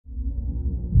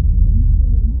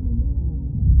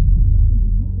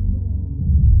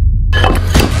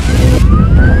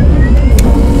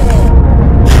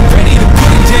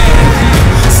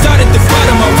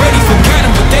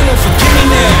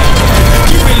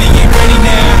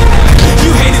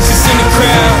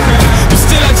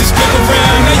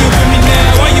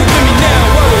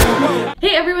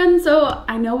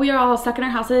all stuck in our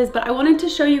houses, but I wanted to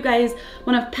show you guys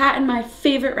one of Pat and my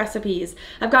favorite recipes.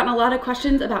 I've gotten a lot of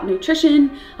questions about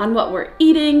nutrition, on what we're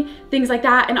eating, things like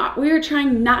that, and we are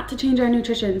trying not to change our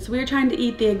nutrition. So we are trying to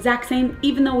eat the exact same,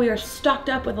 even though we are stocked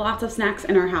up with lots of snacks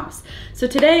in our house. So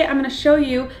today I'm gonna show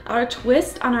you our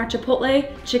twist on our Chipotle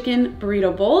chicken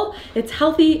burrito bowl. It's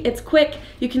healthy, it's quick,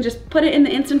 you can just put it in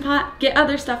the Instant Pot, get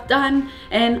other stuff done,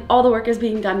 and all the work is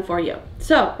being done for you.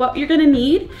 So what you're gonna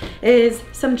need is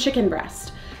some chicken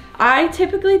breast. I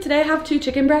typically today have 2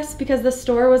 chicken breasts because the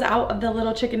store was out of the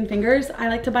little chicken fingers. I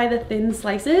like to buy the thin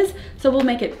slices, so we'll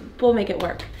make it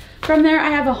work. From there, I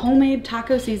have a homemade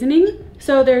taco seasoning.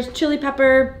 So there's chili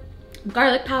pepper,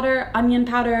 garlic powder, onion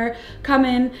powder,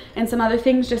 cumin, and some other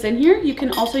things just in here. You can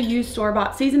also use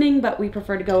store-bought seasoning, but we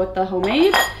prefer to go with the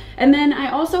homemade. And then I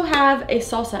also have a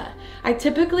salsa. I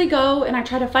typically go and I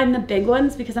try to find the big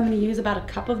ones because I'm gonna use about a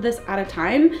cup of this at a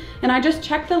time. And I just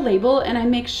check the label and I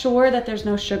make sure that there's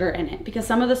no sugar in it because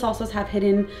some of the salsas have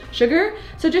hidden sugar.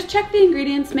 So just check the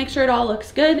ingredients, make sure it all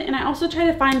looks good. And I also try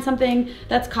to find something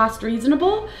that's cost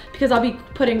reasonable because I'll be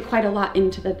putting quite a lot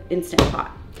into the Instant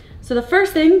Pot. So the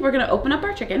first thing, we're gonna open up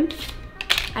our chicken.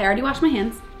 I already washed my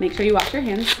hands. Make sure you wash your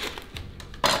hands.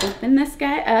 Open this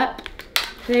guy up.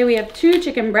 Today we have 2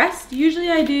 chicken breasts.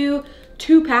 Usually I do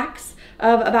 2 packs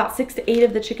of about 6 to 8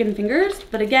 of the chicken fingers,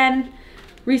 but again,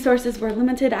 resources were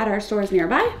limited at our stores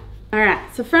nearby. All right,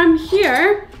 so from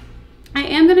here, I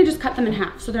am gonna just cut them in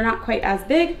half so they're not quite as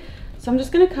big. So I'm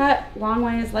just gonna cut long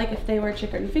ways like if they were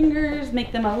chicken fingers,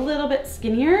 make them a little bit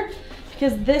skinnier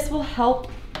because this will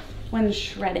help when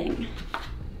shredding.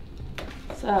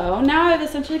 So now I've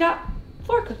essentially got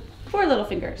 4 little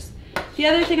fingers. The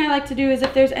other thing I like to do is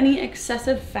if there's any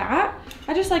excessive fat,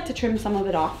 I just like to trim some of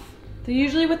it off. So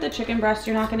usually with the chicken breast,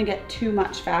 you're not gonna get too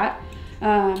much fat,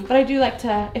 but I do like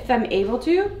to, if I'm able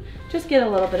to, just get a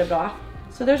little bit of it off.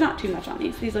 So there's not too much on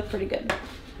these. These look pretty good.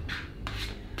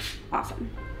 Awesome.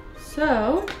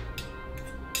 So,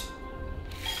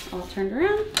 all turned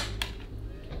around.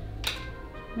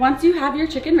 Once you have your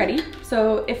chicken ready,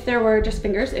 so if there were just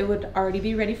fingers, it would already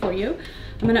be ready for you.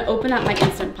 I'm gonna open up my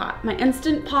Instant Pot. My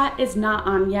Instant Pot is not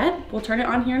on yet. We'll turn it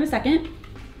on here in a second.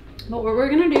 But what we're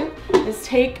gonna do is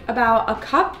take about a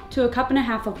cup to a cup and a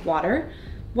half of water,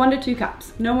 1 to 2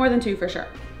 cups, no more than 2 for sure.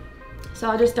 So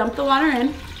I'll just dump the water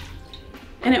in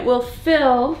and it will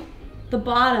fill the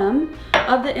bottom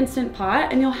of the Instant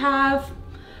Pot and you'll have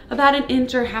about 1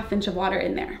 inch or 1/2 inch of water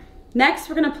in there. Next,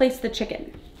 we're gonna place the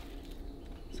chicken.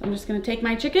 So I'm just gonna take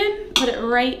my chicken, put it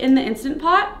right in the Instant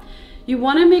Pot. You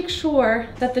wanna make sure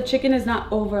that the chicken is not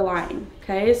overlying,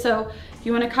 okay? So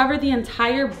you wanna cover the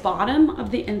entire bottom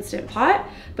of the Instant Pot,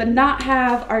 but not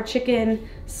have our chicken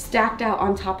stacked out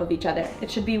on top of each other. It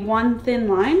should be one thin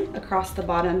line across the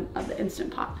bottom of the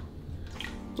Instant Pot,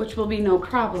 which will be no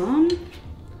problem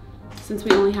since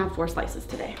we only have 4 slices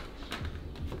today.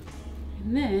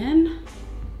 And then,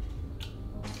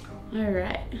 all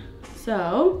right,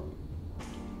 so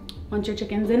once your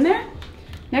chicken's in there,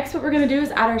 next what we're gonna do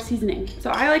is add our seasoning. So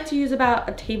I like to use about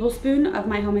a tablespoon of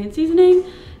my homemade seasoning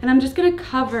and I'm just gonna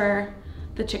cover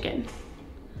the chicken.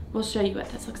 We'll show you what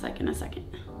this looks like in a second.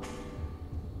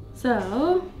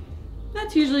 So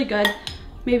that's usually good.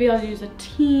 Maybe I'll use a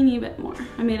teeny bit more.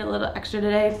 I made a little extra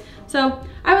today. So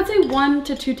I would say 1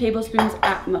 to 2 tablespoons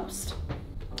at most.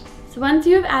 So once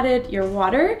you have added your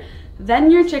water,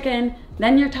 then your chicken,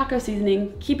 then your taco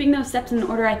seasoning, keeping those steps in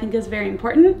order I think is very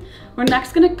important. We're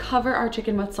next gonna cover our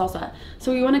chicken with salsa.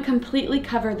 So we wanna completely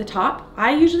cover the top.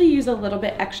 I usually use a little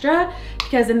bit extra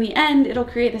because in the end, it'll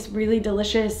create this really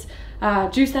delicious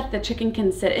juice that the chicken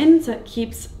can sit in so it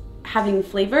keeps having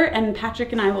flavor, and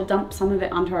Patrick and I will dump some of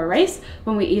it onto our rice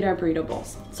when we eat our burrito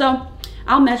bowls. So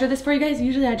I'll measure this for you guys.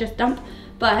 Usually I just dump,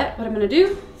 but what I'm gonna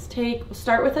do is we'll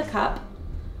start with a cup.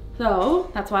 So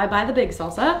that's why I buy the big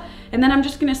salsa. And then I'm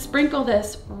just gonna sprinkle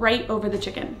this right over the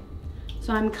chicken.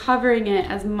 So I'm covering it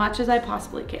as much as I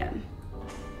possibly can.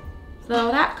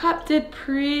 So that cup did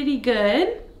pretty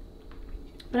good,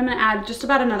 but I'm gonna add just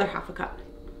about another 1/2 cup.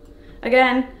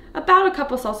 Again, about a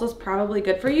cup of salsa is probably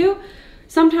good for you.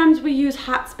 Sometimes we use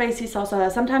hot, spicy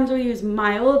salsa. Sometimes we use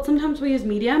mild, sometimes we use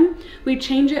medium. We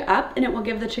change it up and it will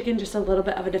give the chicken just a little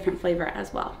bit of a different flavor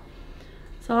as well.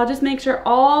 So I'll just make sure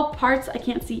all parts, I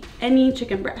can't see any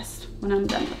chicken breast when I'm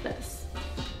done with this.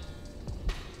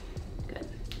 Good.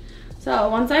 So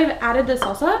once I've added the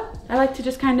salsa, I like to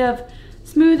just kind of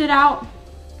smooth it out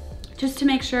just to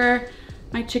make sure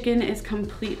my chicken is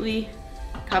completely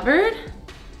covered.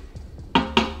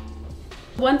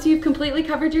 Once you've completely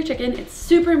covered your chicken, it's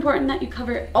super important that you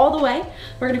cover it all the way.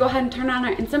 We're gonna go ahead and turn on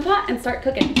our Instant Pot and start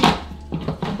cooking.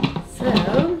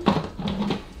 So,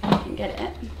 I can get it.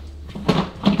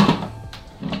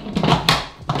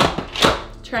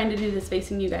 trying to do this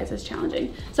facing you guys is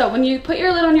challenging. So when you put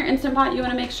your lid on your Instant Pot, you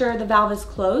wanna make sure the valve is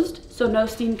closed so no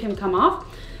steam can come off.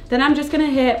 Then I'm just gonna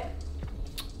hit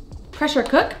pressure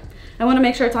cook. I wanna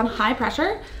make sure it's on high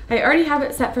pressure. I already have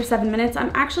it set for 7 minutes. I'm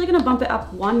actually gonna bump it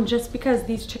up 1 just because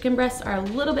these chicken breasts are a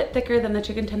little bit thicker than the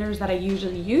chicken tenders that I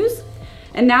usually use.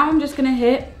 And now I'm just gonna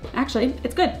hit, actually,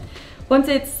 it's good. Once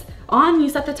it's on, you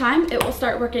set the time, it will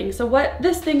start working. So what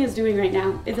this thing is doing right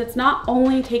now is it's not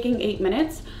only taking 8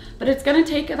 minutes, but it's gonna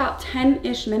take about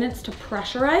 10-ish minutes to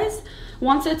pressurize.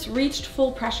 Once it's reached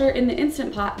full pressure in the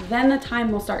Instant Pot, then the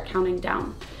time will start counting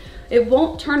down. It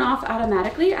won't turn off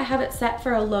automatically. I have it set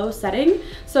for a low setting.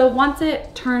 So once it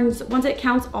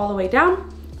counts all the way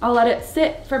down, I'll let it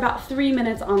sit for about 3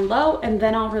 minutes on low, and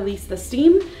then I'll release the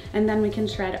steam, and then we can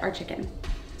shred our chicken.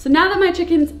 So now that my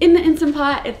chicken's in the Instant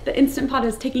Pot, the Instant Pot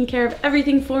is taking care of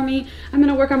everything for me, I'm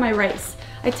gonna work on my rice.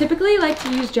 I typically like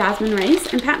to use jasmine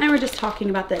rice, and Pat and I were just talking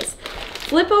about this.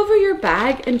 Flip over your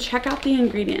bag and check out the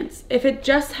ingredients. If it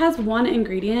just has one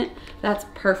ingredient, that's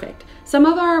perfect. Some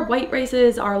of our white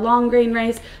rices, our long grain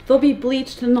rice, they'll be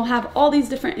bleached and they'll have all these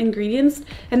different ingredients,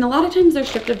 and a lot of times they're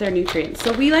stripped of their nutrients.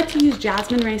 So we like to use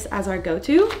jasmine rice as our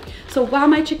go-to. So while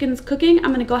my chicken's cooking,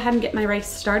 I'm gonna go ahead and get my rice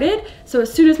started. So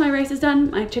as soon as my rice is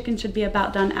done, my chicken should be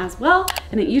about done as well,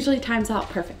 and it usually times out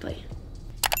perfectly.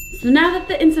 So now that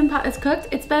the Instant Pot is cooked,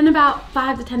 it's been about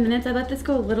 5 to 10 minutes. I let this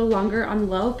go a little longer on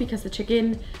low because the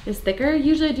chicken is thicker.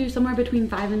 Usually I do somewhere between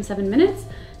 5 and 7 minutes.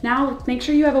 Now make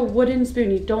sure you have a wooden spoon.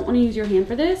 You don't want to use your hand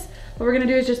for this. What we're gonna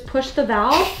do is just push the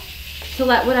valve to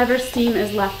let whatever steam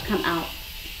is left come out.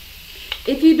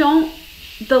 If you don't,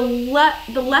 the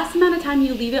less amount of time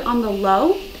you leave it on the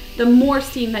low, the more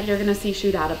steam that you're gonna see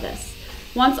shoot out of this.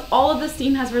 Once all of the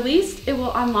steam has released, it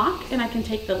will unlock and I can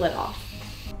take the lid off.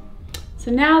 So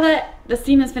now that the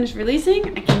steam has finished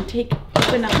releasing, I can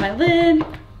open up my lid,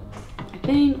 I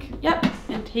think, yep,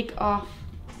 and take off.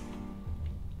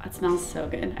 That smells so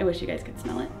good. I wish you guys could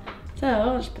smell it. So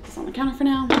I'll just put this on the counter for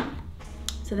now.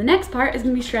 So the next part is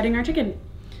gonna be shredding our chicken.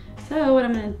 So what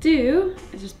I'm gonna do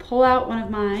is just pull out one of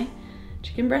my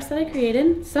chicken breasts that I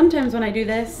created. Sometimes when I do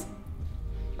this,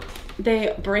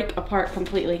 they break apart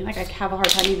completely. Like I have a hard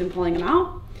time even pulling them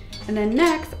out. And then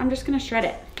next, I'm just gonna shred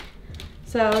it.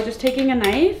 So just taking a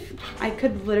knife, I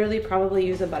could literally probably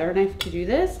use a butter knife to do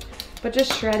this, but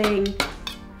just shredding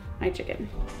my chicken.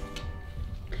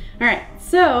 All right,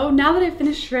 so now that I've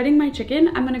finished shredding my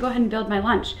chicken, I'm gonna go ahead and build my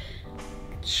lunch.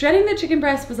 Shredding the chicken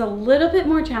breast was a little bit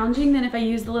more challenging than if I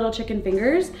used the little chicken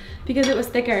fingers because it was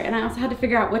thicker, and I also had to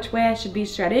figure out which way I should be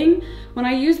shredding. When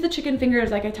I use the chicken fingers,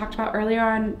 like I talked about earlier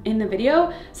on in the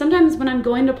video, sometimes when I'm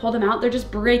going to pull them out, they're just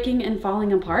breaking and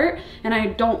falling apart, and I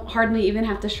don't hardly even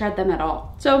have to shred them at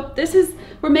all. So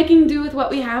we're making do with what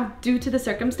we have due to the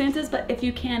circumstances, but if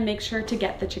you can, make sure to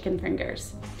get the chicken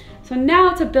fingers. So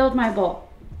now to build my bowl.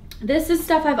 This is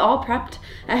stuff I've all prepped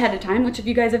ahead of time, which if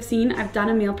you guys have seen, I've done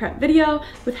a meal prep video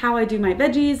with how I do my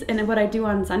veggies and what I do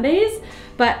on Sundays.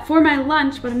 But for my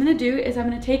lunch, what I'm gonna do is I'm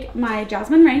gonna take my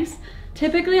jasmine rice.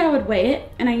 Typically I would weigh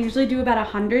it, and I usually do about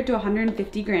 100 to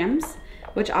 150 grams,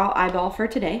 which I'll eyeball for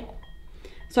today.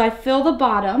 So I fill the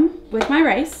bottom with my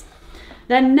rice.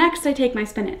 Then next I take my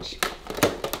spinach.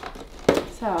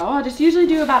 So I'll just usually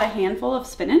do about a handful of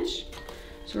spinach.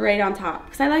 Right on top,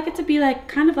 because I like it to be like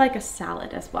kind of like a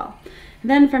salad as well. And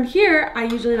then from here, I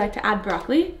usually like to add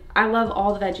broccoli. I love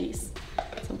all the veggies.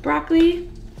 So broccoli,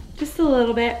 just a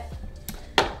little bit.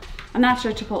 I'm not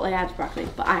sure Chipotle adds broccoli,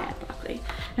 but I add broccoli.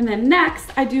 And then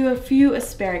next, I do a few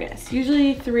asparagus,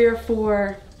 usually 3 or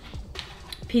 4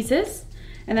 pieces.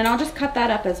 And then I'll just cut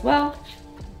that up as well.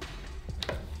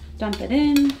 Dump it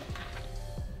in.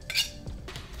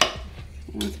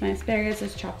 Once my asparagus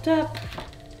is chopped up,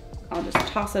 I'll just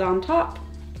toss it on top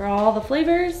for all the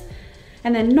flavors.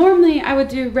 And then normally I would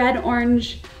do red,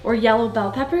 orange, or yellow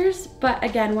bell peppers, but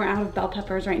again, we're out of bell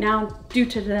peppers right now due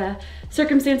to the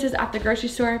circumstances at the grocery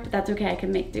store, but that's okay, I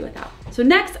can make do without. So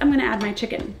next, I'm gonna add my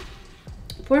chicken.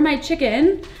 For my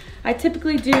chicken, I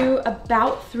typically do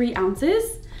about 3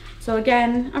 ounces. So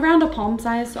again, around a palm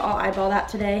size, so I'll eyeball that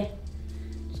today.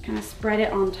 Just kind of spread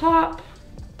it on top.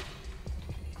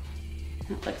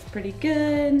 That looks pretty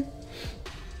good.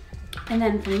 And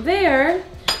then from there,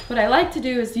 what I like to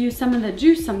do is use some of the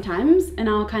juice sometimes, and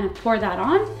I'll kind of pour that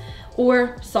on,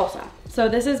 or salsa. So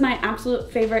this is my absolute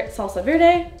favorite salsa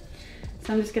verde.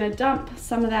 So I'm just gonna dump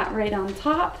some of that right on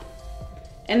top.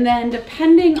 And then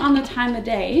depending on the time of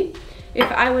day, if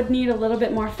I would need a little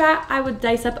bit more fat, I would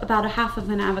dice up about 1/2 of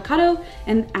an avocado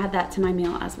and add that to my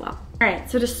meal as well. All right,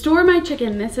 so to store my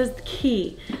chicken, this is the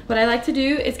key. What I like to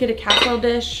do is get a casserole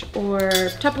dish or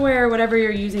Tupperware or whatever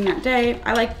you're using that day.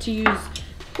 I like to use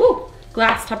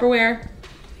glass Tupperware.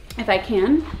 if I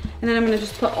can. And then I'm gonna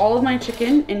just put all of my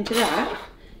chicken into that.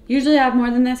 Usually I have more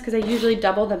than this because I usually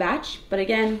double the batch, but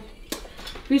again,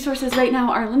 resources right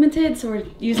now are limited, so we're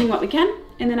using what we can.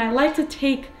 And then I like to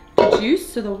take the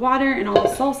juice, so the water and all the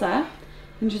salsa,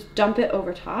 and just dump it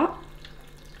over top.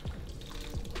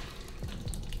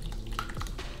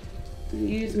 And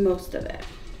use most of it.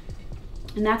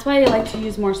 And that's why I like to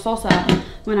use more salsa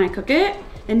when I cook it.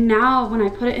 And now when I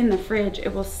put it in the fridge,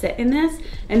 it will sit in this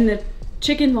and the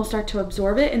chicken will start to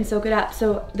absorb it and soak it up.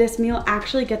 So this meal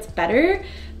actually gets better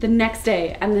the next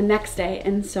day and the next day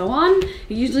and so on.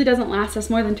 It usually doesn't last us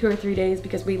more than 2 or 3 days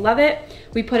because we love it.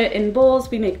 We put it in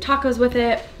bowls, we make tacos with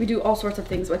it, we do all sorts of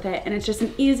things with it. And it's just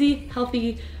an easy,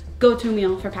 healthy go-to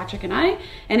meal for Patrick and I.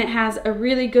 And it has a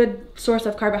really good source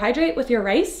of carbohydrate with your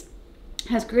rice. It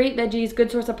has great veggies,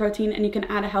 good source of protein, and you can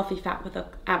add a healthy fat with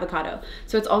avocado.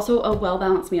 So it's also a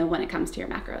well-balanced meal when it comes to your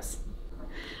macros.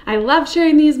 I love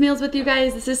sharing these meals with you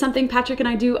guys. This is something Patrick and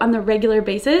I do on the regular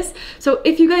basis. So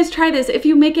if you guys try this, if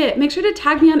you make it, make sure to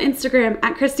tag me on Instagram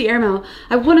at Christy Airmo.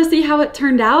 I wanna see how it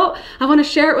turned out. I wanna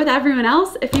share it with everyone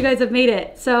else if you guys have made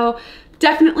it. So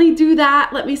definitely do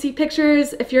that. Let me see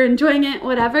pictures if you're enjoying it,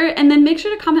 whatever. And then make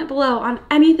sure to comment below on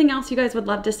anything else you guys would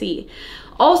love to see.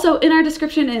 Also in our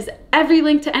description is every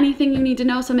link to anything you need to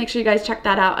know, so make sure you guys check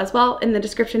that out as well in the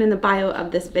description in the bio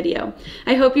of this video.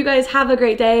 I hope you guys have a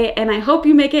great day, and I hope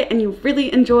you make it and you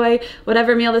really enjoy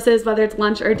whatever meal this is, whether it's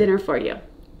lunch or dinner for you.